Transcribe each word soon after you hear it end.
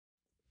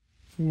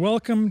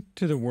Welcome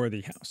to the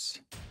Worthy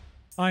House.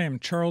 I am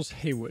Charles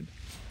Haywood,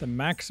 the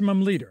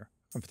maximum leader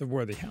of the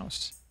Worthy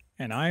House,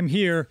 and I am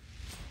here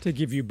to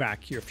give you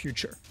back your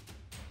future.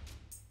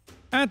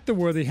 At the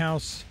Worthy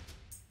House,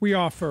 we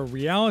offer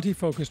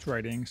reality-focused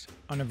writings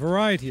on a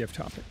variety of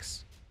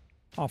topics,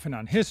 often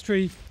on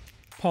history,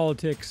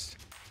 politics,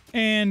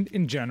 and,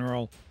 in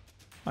general,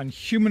 on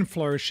human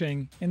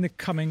flourishing in the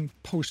coming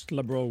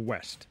post-liberal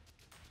West.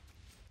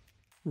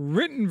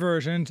 Written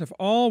versions of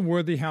all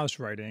Worthy House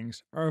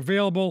writings are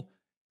available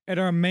at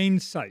our main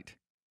site,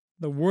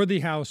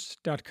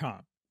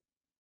 theworthyhouse.com.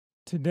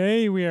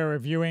 Today we are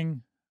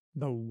reviewing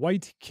The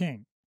White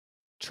King,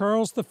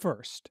 Charles I,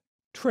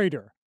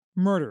 Traitor,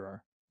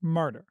 Murderer,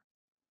 Martyr,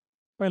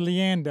 by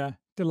Leanda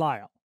de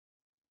Lisle.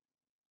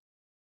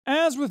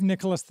 As with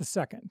Nicholas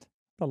II,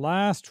 the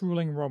last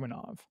ruling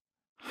Romanov,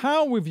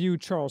 how we view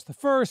Charles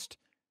I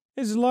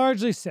is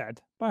largely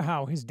set by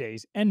how his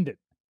days ended.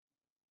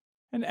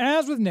 And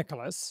as with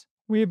Nicholas,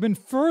 we have been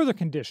further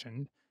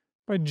conditioned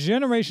by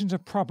generations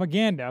of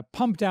propaganda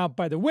pumped out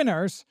by the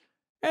winners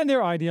and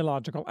their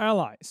ideological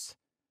allies,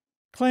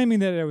 claiming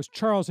that it was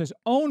Charles's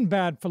own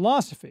bad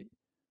philosophy,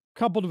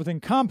 coupled with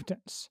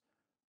incompetence,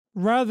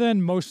 rather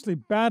than mostly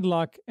bad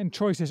luck and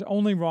choices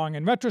only wrong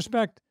in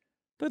retrospect,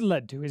 that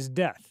led to his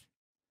death.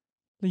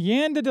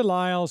 Leanda de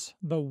Lisle's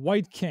The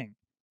White King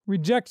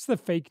rejects the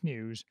fake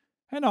news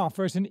and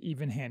offers an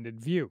even-handed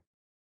view.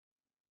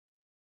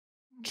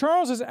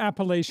 Charles's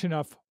appellation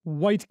of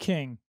White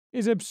King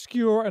is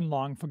obscure and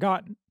long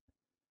forgotten.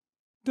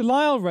 De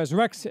Lisle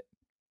resurrects it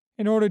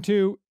in order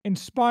to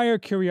inspire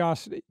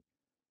curiosity,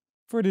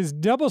 for it is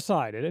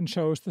double-sided and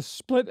shows the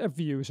split of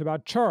views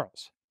about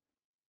Charles.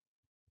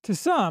 To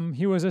some,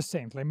 he was a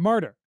saintly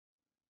martyr.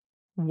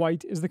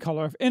 White is the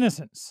color of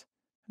innocence,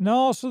 and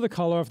also the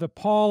color of the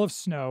pall of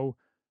snow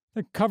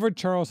that covered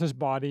Charles's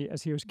body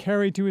as he was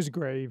carried to his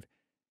grave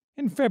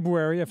in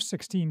February of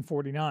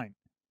 1649.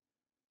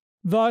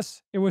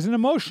 Thus, it was an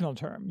emotional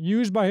term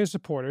used by his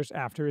supporters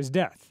after his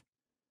death.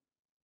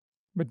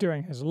 But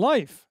during his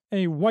life,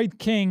 a white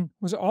king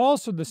was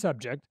also the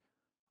subject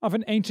of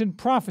an ancient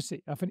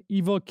prophecy of an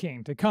evil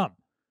king to come,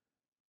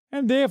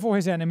 and therefore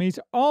his enemies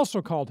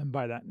also called him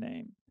by that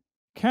name,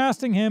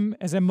 casting him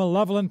as a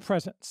malevolent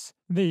presence,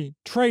 the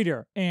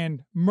traitor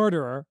and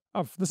murderer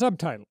of the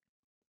subtitle.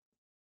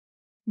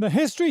 The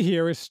history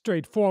here is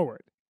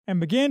straightforward,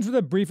 and begins with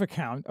a brief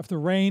account of the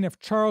reign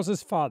of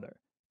Charles's father,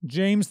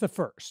 James I,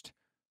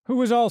 who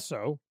was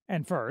also,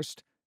 and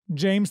first,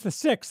 James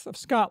VI of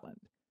Scotland,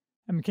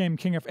 and became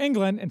King of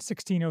England in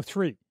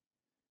 1603.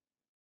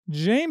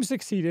 James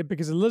succeeded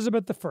because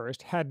Elizabeth I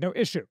had no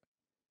issue.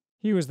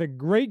 He was the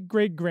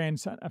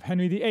great-great-grandson of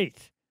Henry VIII,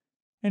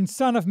 and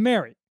son of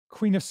Mary,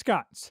 Queen of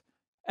Scots,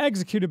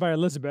 executed by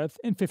Elizabeth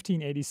in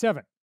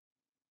 1587.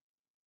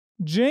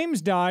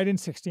 James died in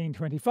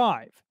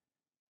 1625,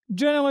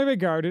 generally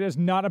regarded as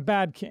not a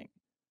bad king,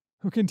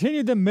 who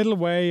continued the middle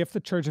way of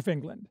the Church of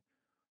England,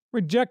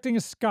 rejecting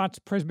Scots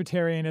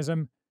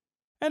Presbyterianism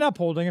and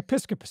upholding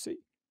episcopacy,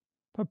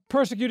 but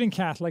persecuting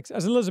Catholics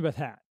as Elizabeth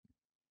had.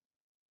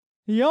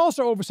 He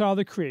also oversaw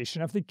the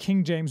creation of the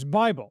King James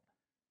Bible,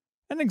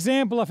 an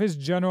example of his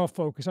general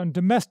focus on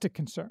domestic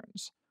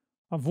concerns,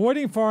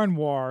 avoiding foreign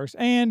wars,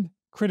 and,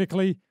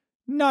 critically,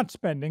 not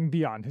spending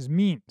beyond his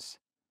means.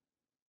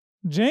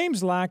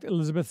 James lacked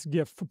Elizabeth's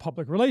gift for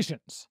public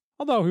relations,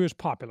 although he was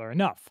popular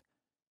enough,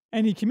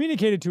 and he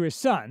communicated to his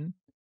son,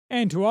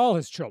 and to all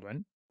his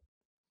children.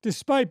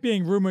 Despite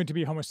being rumored to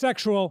be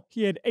homosexual,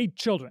 he had 8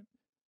 children,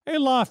 a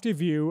lofty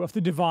view of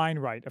the divine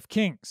right of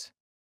kings.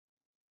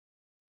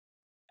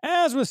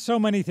 As with so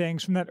many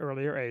things from that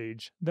earlier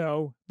age,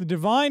 though, the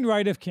divine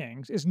right of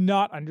kings is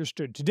not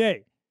understood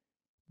today,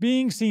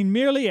 being seen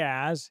merely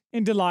as,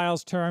 in de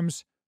Lisle's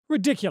terms,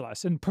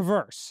 ridiculous and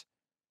perverse.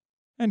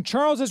 And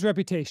Charles's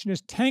reputation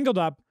is tangled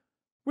up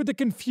with the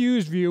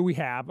confused view we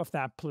have of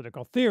that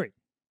political theory.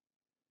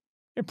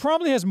 It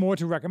probably has more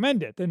to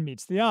recommend it than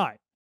meets the eye,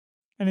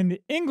 and in the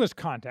English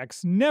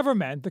context never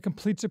meant the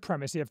complete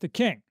supremacy of the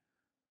king,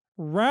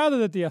 rather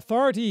that the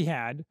authority he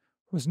had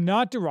was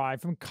not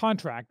derived from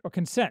contract or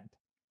consent.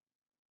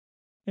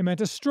 It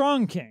meant a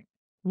strong king,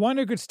 one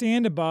who could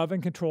stand above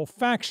and control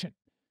faction,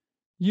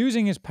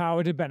 using his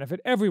power to benefit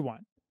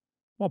everyone,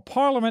 while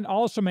Parliament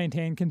also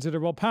maintained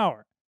considerable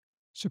power.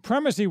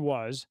 Supremacy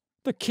was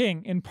the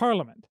king in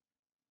Parliament.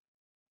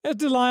 As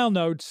de Lisle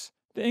notes,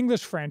 the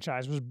English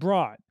franchise was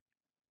broad.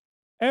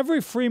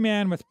 Every free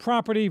man with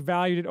property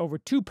valued at over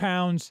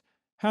 £2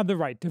 had the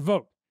right to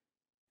vote,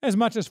 as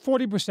much as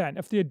 40%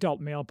 of the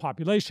adult male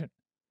population.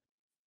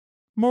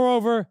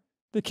 Moreover,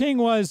 the king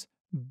was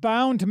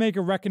bound to make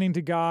a reckoning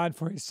to God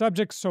for his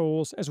subjects'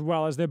 souls as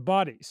well as their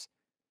bodies,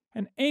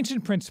 an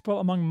ancient principle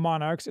among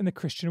monarchs in the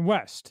Christian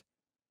West.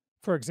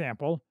 For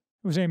example,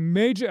 it was a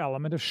major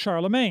element of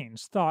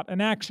Charlemagne's thought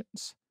and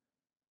actions.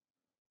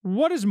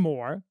 What is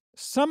more,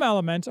 some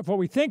elements of what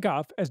we think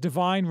of as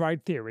divine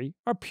right theory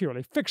are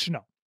purely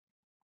fictional.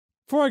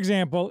 For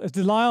example, as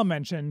de Lisle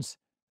mentions,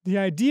 the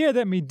idea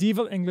that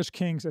medieval English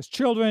kings as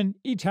children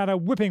each had a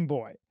whipping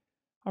boy,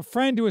 a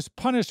friend who was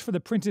punished for the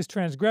prince's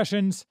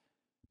transgressions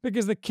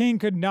because the king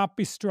could not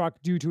be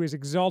struck due to his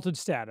exalted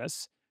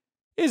status,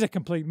 is a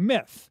complete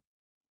myth.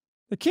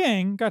 The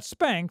king got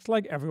spanked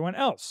like everyone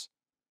else.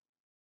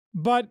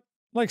 But,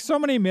 like so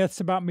many myths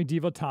about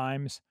medieval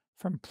times,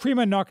 from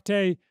prima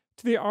nocte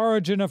to the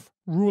origin of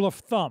rule of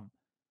thumb,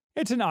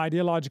 it's an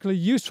ideologically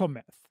useful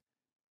myth.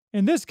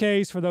 In this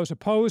case, for those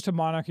opposed to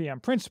monarchy on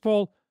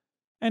principle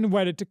and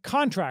wedded to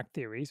contract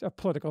theories of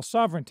political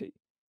sovereignty.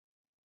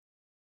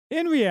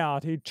 In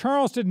reality,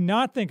 Charles did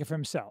not think of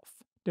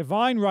himself,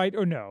 divine right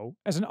or no,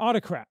 as an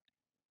autocrat.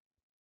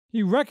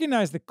 He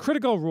recognized the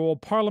critical role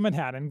Parliament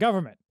had in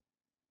government.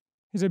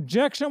 His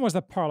objection was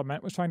that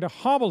Parliament was trying to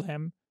hobble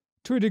him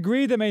to a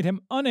degree that made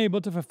him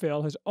unable to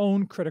fulfill his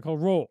own critical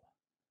role.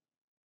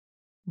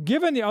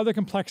 Given the other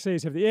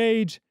complexities of the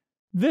age,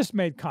 this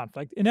made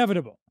conflict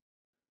inevitable.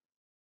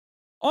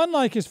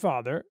 Unlike his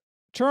father,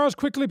 Charles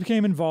quickly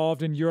became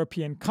involved in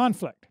European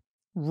conflict,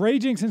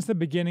 raging since the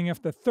beginning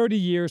of the 30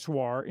 Years'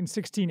 War in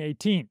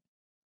 1618.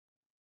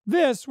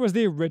 This was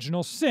the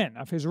original sin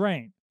of his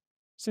reign,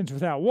 since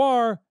without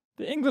war,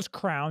 the English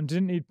crown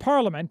didn't need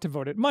Parliament to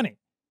vote it money.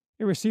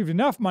 It received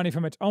enough money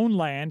from its own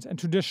lands and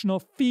traditional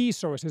fee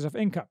sources of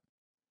income.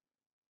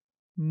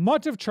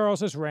 Much of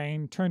Charles's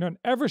reign turned on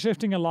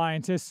ever-shifting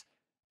alliances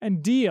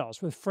and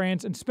deals with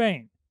France and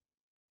Spain,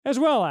 as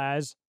well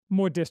as,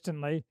 more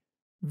distantly,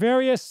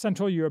 various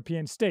Central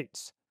European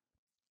states,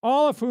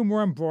 all of whom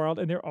were embroiled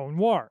in their own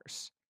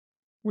wars,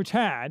 which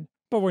had,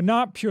 but were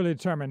not purely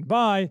determined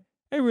by,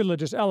 a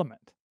religious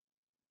element.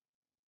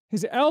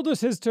 His elder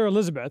sister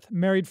Elizabeth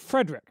married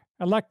Frederick,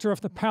 Elector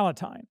of the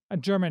Palatine, a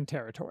German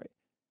territory.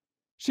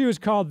 She was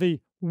called the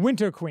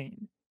Winter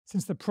Queen,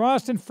 since the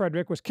Protestant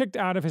Frederick was kicked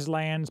out of his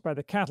lands by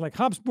the Catholic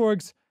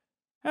Habsburgs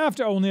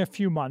after only a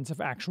few months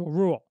of actual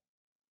rule.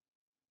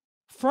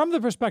 From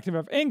the perspective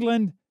of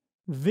England,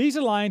 these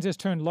alliances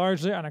turned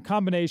largely on a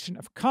combination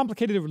of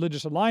complicated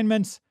religious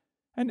alignments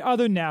and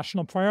other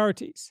national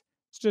priorities,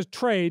 such as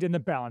trade and the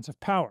balance of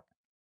power.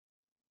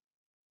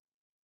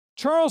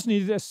 Charles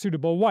needed a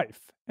suitable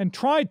wife, and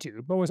tried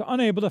to, but was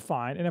unable to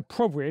find an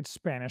appropriate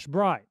Spanish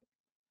bride.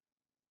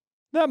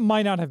 That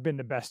might not have been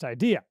the best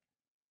idea.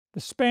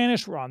 The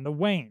Spanish were on the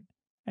wane,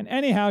 and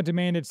anyhow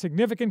demanded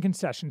significant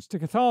concessions to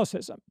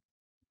Catholicism.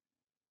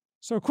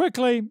 So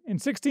quickly, in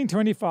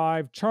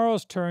 1625,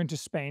 Charles turned to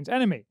Spain's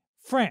enemy,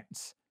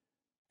 France,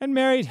 and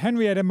married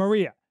Henrietta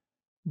Maria,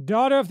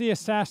 daughter of the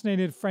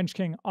assassinated French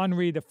king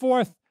Henri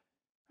IV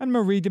and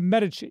Marie de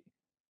Medici,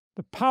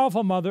 the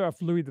powerful mother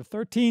of Louis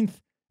XIII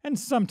and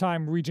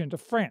sometime regent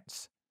of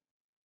France.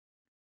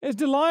 As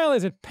de Lisle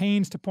is at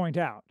pains to point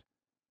out,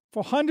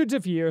 for hundreds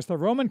of years the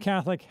Roman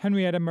Catholic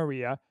Henrietta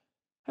Maria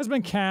has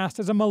been cast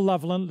as a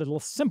malevolent little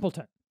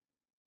simpleton.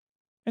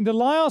 In de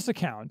Lisle's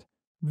account,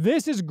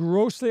 this is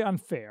grossly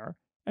unfair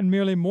and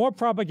merely more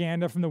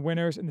propaganda from the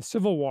winners in the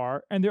Civil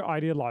War and their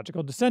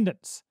ideological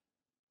descendants.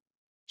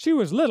 She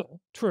was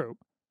little, true,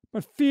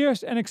 but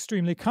fierce and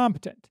extremely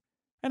competent,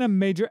 and a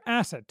major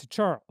asset to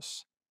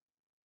Charles.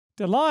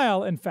 De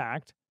Lisle, in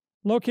fact,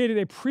 located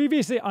a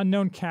previously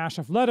unknown cache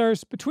of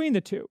letters between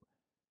the two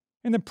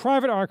in the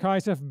private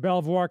archives of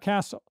Belvoir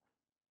Castle,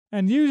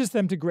 and uses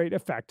them to great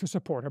effect to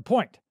support her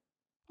point,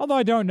 although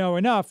I don't know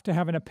enough to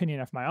have an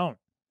opinion of my own.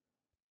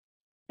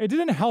 It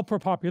didn't help her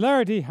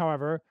popularity,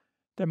 however,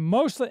 that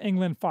mostly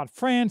England fought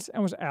France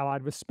and was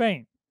allied with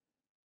Spain.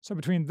 So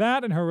between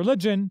that and her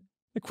religion,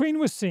 the Queen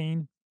was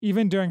seen,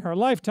 even during her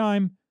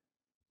lifetime,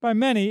 by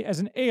many as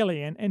an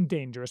alien and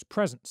dangerous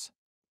presence.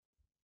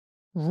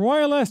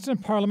 Royalists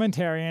and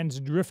parliamentarians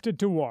drifted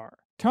to war,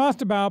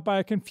 tossed about by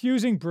a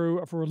confusing brew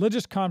of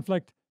religious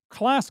conflict,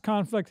 class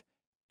conflict,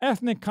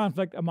 ethnic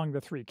conflict among the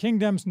three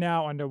kingdoms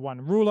now under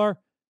one ruler,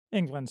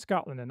 England,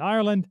 Scotland, and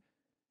Ireland,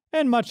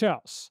 and much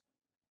else.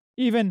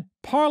 Even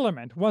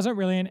Parliament wasn't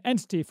really an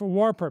entity for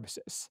war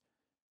purposes.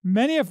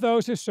 Many of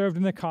those who served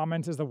in the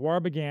Commons as the war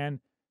began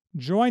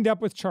joined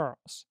up with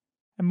Charles,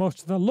 and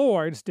most of the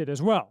lords did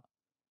as well.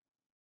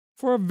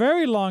 For a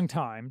very long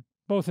time,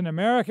 both in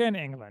America and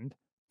England,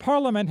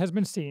 Parliament has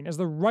been seen as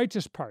the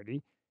righteous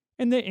party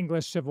in the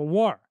English Civil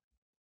War,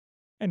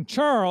 and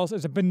Charles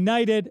is a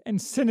benighted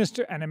and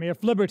sinister enemy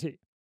of liberty,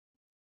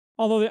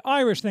 although the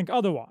Irish think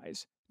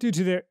otherwise, due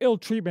to their ill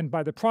treatment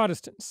by the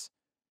Protestants,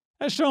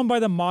 as shown by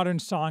the modern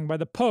song by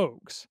the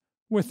Pogues,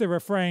 with the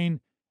refrain,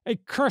 "A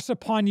curse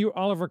upon you,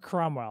 Oliver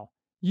Cromwell,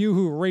 you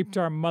who raped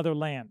our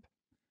motherland."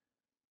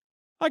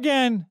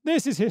 Again,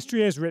 this is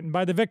history as written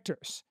by the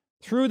victors,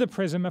 through the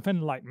prism of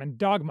Enlightenment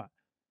dogma,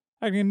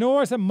 and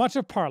ignores that much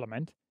of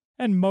Parliament,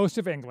 and most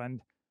of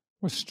England,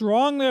 was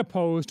strongly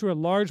opposed to a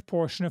large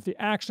portion of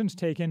the actions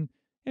taken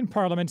in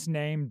Parliament's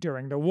name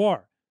during the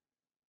war,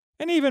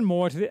 and even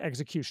more to the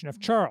execution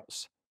of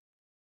Charles.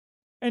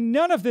 And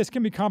none of this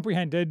can be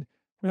comprehended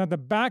without the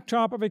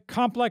backdrop of a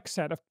complex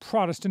set of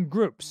Protestant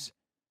groups.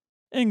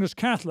 English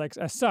Catholics,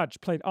 as such,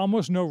 played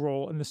almost no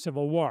role in the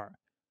Civil War.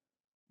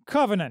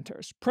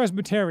 Covenanters,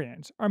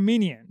 Presbyterians,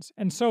 Armenians,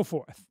 and so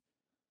forth,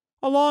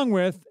 along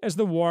with, as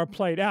the war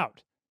played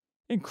out,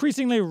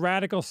 increasingly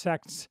radical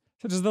sects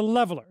such as the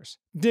Levelers,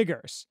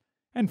 Diggers,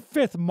 and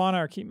Fifth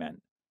Monarchy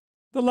men,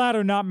 the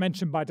latter not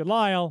mentioned by de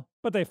Lisle,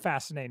 but they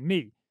fascinate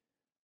me,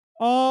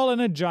 all in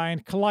a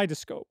giant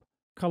kaleidoscope,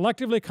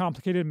 collectively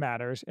complicated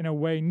matters in a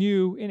way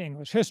new in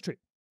English history.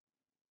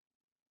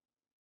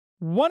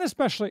 One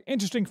especially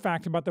interesting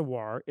fact about the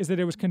war is that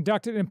it was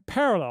conducted in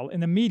parallel in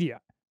the media.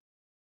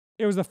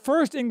 It was the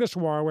first English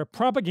war where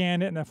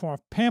propaganda in the form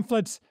of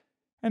pamphlets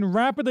and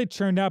rapidly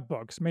churned out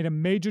books made a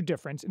major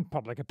difference in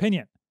public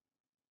opinion.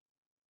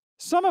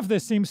 Some of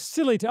this seems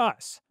silly to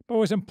us, but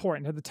was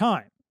important at the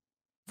time.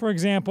 For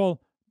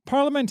example,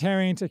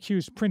 parliamentarians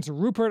accused Prince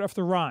Rupert of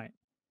the Rhine,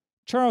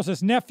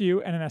 Charles's nephew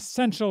and an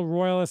essential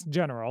royalist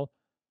general,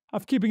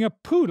 of keeping a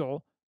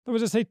poodle that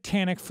was a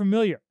satanic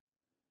familiar.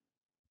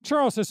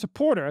 Charles's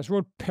supporters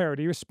wrote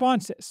parody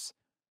responses,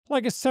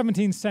 like a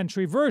 17th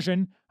century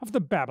version of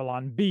the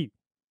Babylon Bee.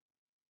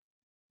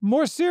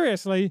 More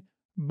seriously,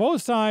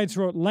 both sides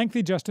wrote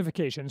lengthy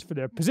justifications for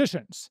their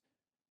positions,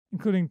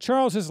 including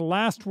Charles's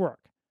last work,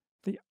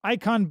 the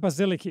Icon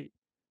Basiliki,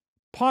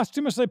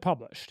 posthumously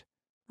published,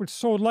 which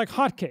sold like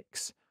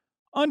hotcakes,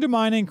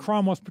 undermining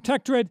Cromwell's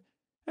protectorate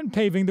and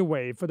paving the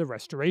way for the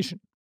Restoration.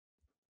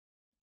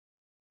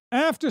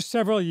 After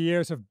several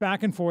years of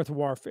back-and-forth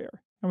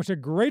warfare, in which a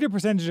greater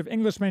percentage of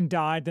Englishmen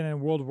died than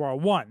in World War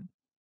I,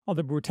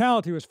 although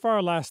brutality was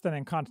far less than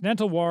in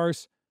continental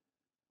wars,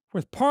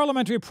 with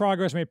parliamentary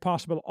progress made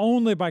possible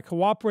only by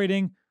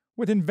cooperating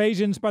with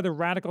invasions by the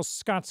radical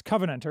Scots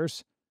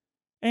Covenanters,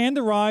 and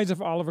the rise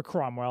of Oliver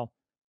Cromwell,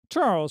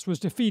 Charles was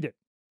defeated.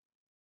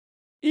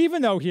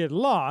 Even though he had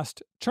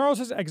lost,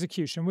 Charles's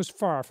execution was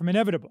far from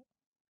inevitable.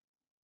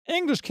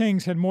 English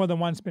kings had more than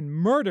once been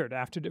murdered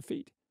after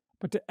defeat,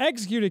 but to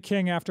execute a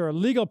king after a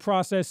legal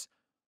process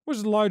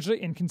was largely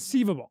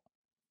inconceivable.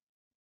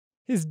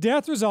 His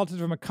death resulted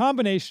from a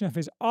combination of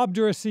his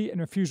obduracy and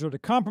refusal to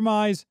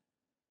compromise,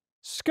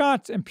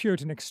 Scots and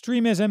Puritan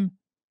extremism,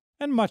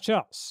 and much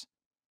else.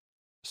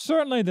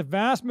 Certainly, the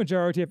vast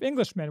majority of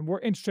Englishmen were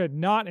interested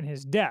not in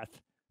his death,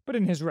 but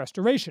in his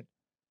restoration,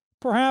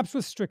 perhaps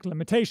with strict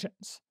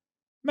limitations,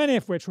 many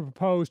of which were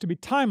proposed to be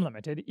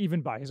time-limited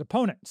even by his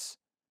opponents.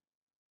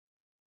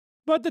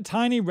 But the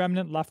tiny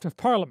remnant left of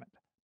Parliament,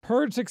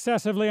 purged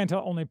successively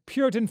until only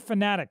Puritan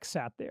fanatics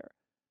sat there,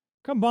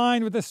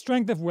 combined with the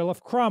strength of will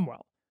of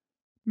Cromwell,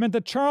 meant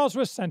that Charles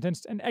was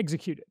sentenced and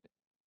executed.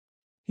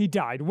 He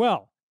died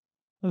well,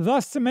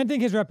 thus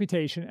cementing his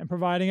reputation and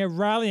providing a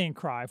rallying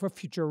cry for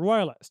future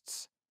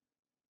royalists.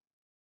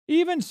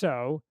 Even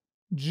so,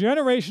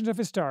 generations of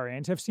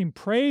historians have seen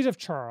praise of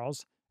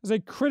Charles as a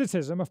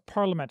criticism of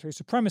parliamentary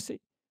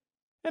supremacy,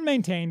 and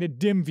maintained a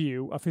dim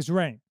view of his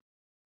reign.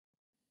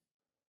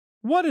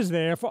 What is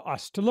there for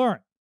us to learn?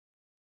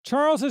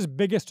 Charles's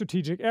biggest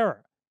strategic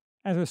error,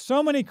 as with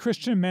so many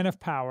Christian men of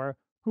power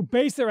who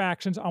base their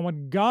actions on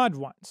what God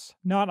wants,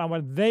 not on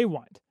what they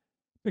want,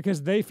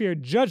 because they fear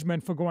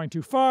judgment for going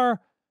too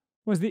far,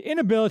 was the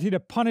inability to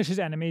punish his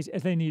enemies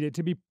as they needed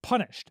to be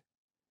punished.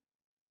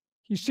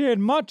 He shared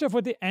much of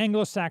what the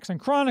Anglo-Saxon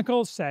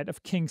Chronicles said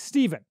of King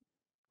Stephen,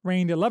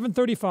 reigned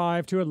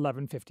 1135 to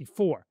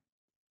 1154.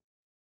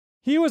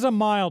 He was a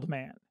mild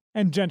man,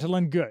 and gentle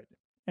and good,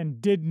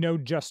 and did no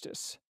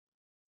justice.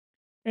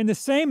 In the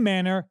same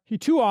manner, he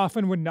too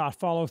often would not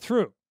follow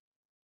through.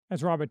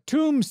 As Robert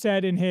Toombs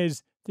said in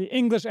his The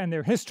English and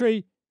Their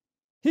History,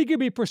 he could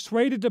be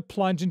persuaded to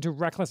plunge into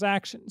reckless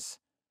actions,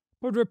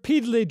 but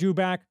repeatedly drew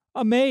back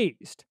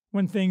amazed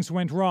when things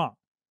went wrong.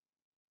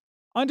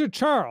 Under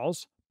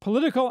Charles,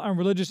 political and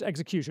religious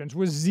executions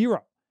were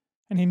zero,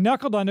 and he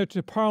knuckled under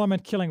to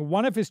Parliament killing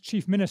one of his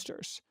chief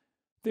ministers,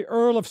 the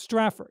Earl of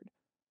Strafford,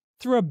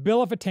 through a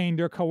bill of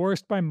attainder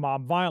coerced by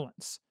mob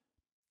violence,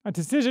 a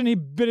decision he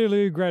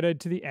bitterly regretted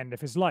to the end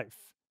of his life.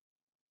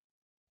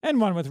 And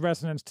one with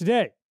resonance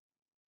today.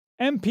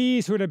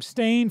 MPs who had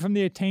abstained from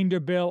the attainder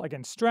bill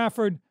against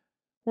Strafford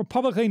were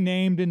publicly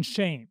named and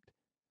shamed,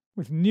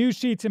 with news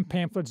sheets and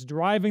pamphlets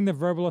driving the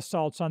verbal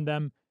assaults on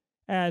them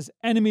as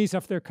enemies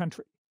of their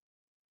country.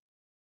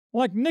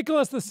 Like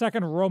Nicholas II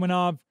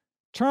Romanov,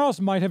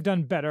 Charles might have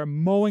done better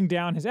mowing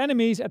down his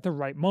enemies at the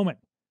right moment.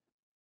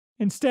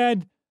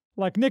 Instead,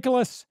 like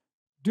Nicholas,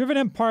 driven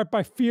in part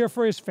by fear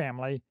for his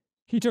family,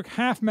 he took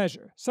half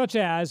measure, such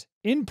as,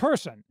 in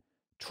person,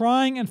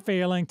 trying and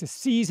failing to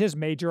seize his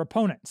major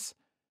opponents,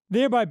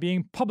 thereby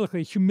being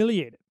publicly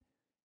humiliated,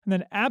 and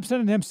then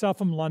absented himself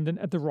from London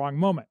at the wrong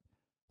moment,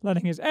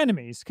 letting his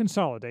enemies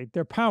consolidate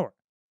their power.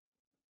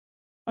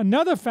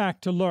 Another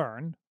fact to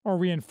learn, or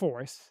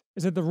reinforce,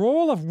 is that the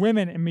role of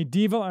women in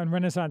medieval and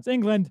Renaissance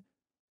England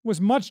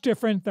was much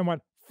different than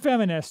what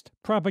feminist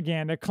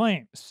propaganda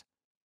claims.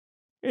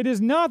 It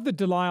is not that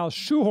de Lisle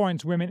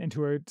shoehorns women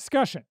into a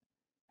discussion,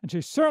 and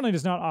she certainly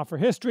does not offer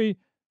history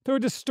through a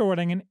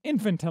distorting and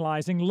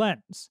infantilizing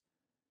lens.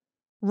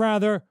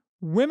 Rather,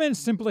 women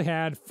simply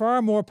had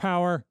far more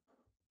power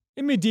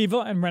in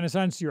medieval and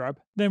Renaissance Europe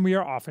than we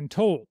are often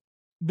told.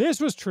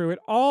 This was true at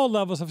all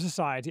levels of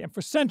society and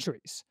for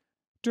centuries.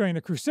 During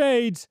the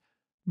Crusades,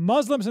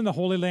 Muslims in the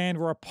Holy Land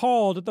were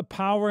appalled at the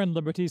power and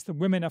liberties the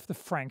women of the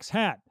Franks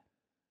had.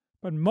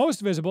 but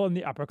most visible in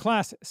the upper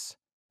classes,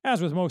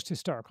 as with most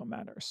historical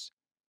matters.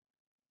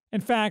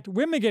 In fact,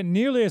 women get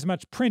nearly as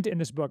much print in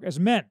this book as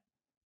men,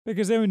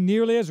 because they were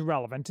nearly as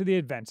relevant to the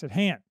events at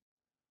hand.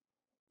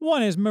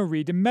 One is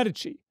Marie de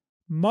Medici,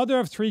 mother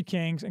of 3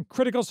 kings and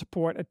critical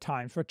support at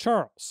times for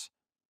Charles,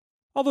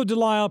 although de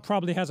Lisle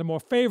probably has a more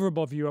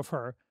favorable view of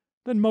her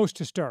than most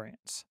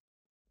historians.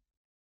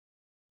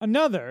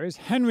 Another is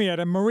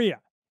Henrietta Maria,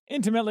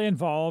 intimately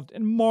involved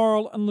in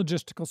moral and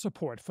logistical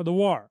support for the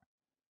war.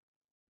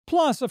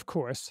 Plus, of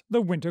course,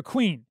 the Winter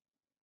Queen,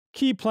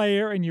 key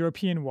player in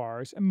European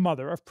wars and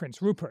mother of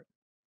Prince Rupert.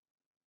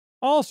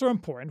 Also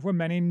important were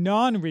many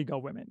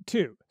non-regal women,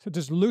 too, such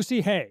as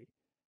Lucy Hay,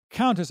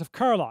 Countess of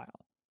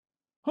Carlisle,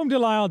 whom de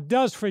Lisle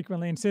does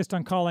frequently insist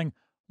on calling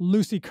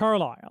Lucy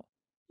Carlisle,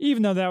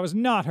 even though that was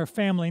not her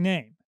family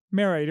name,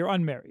 married or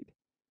unmarried.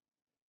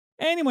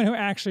 Anyone who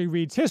actually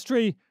reads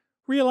history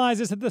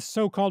realizes that the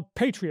so-called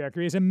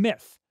patriarchy is a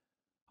myth,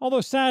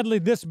 although sadly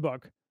this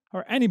book,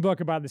 or any book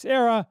about this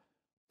era,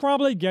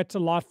 probably gets a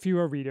lot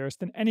fewer readers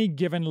than any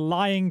given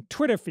lying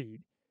Twitter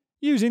feed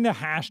using the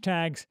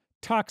hashtags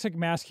toxic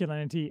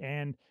masculinity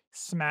and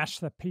smash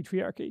the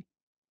patriarchy.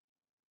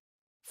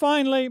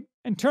 Finally,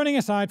 and turning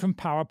aside from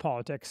power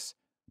politics,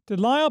 de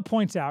Lisle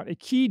points out a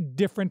key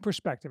different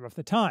perspective of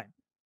the time,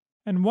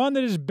 and one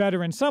that is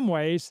better in some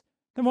ways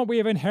than what we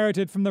have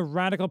inherited from the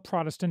radical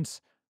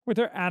Protestants with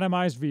their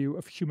atomized view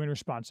of human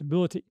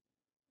responsibility.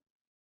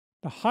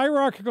 The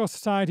hierarchical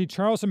society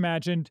Charles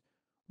imagined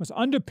was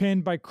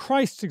underpinned by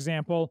Christ's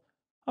example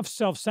of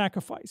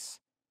self-sacrifice.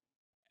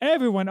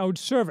 Everyone owed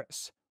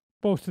service,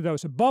 both to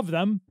those above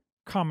them,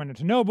 commoner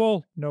to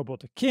noble, noble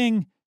to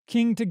king,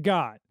 king to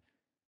God,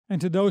 and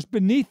to those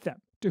beneath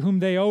them, to whom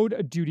they owed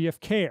a duty of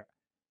care.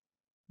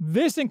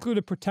 This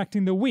included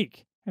protecting the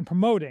weak and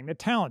promoting the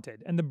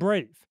talented and the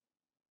brave.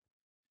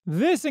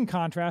 This in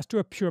contrast to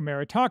a pure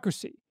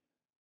meritocracy,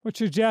 which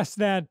suggests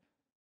that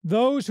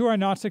those who are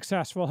not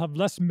successful have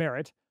less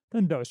merit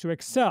than those who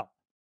excel.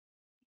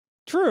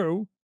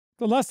 True,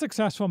 the less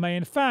successful may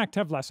in fact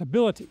have less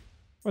ability,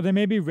 or they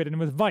may be ridden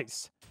with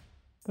vice,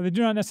 but they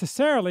do not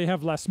necessarily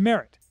have less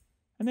merit,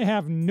 and they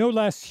have no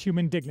less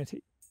human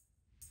dignity.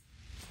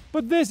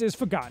 But this is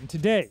forgotten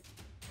today,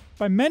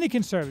 by many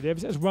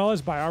conservatives as well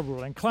as by our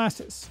ruling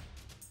classes,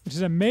 which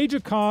is a major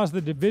cause of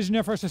the division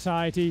of our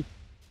society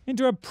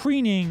into a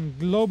preening,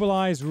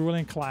 globalized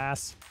ruling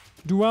class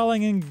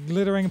dwelling in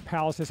glittering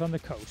palaces on the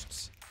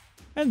coasts,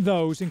 and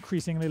those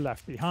increasingly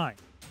left behind.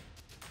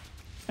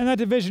 And that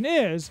division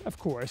is, of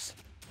course,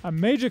 a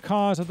major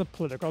cause of the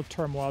political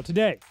turmoil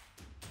today.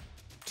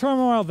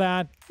 Turmoil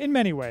that, in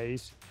many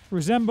ways,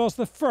 resembles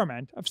the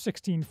ferment of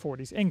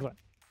 1640s England.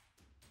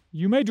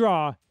 You may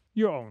draw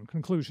your own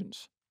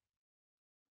conclusions.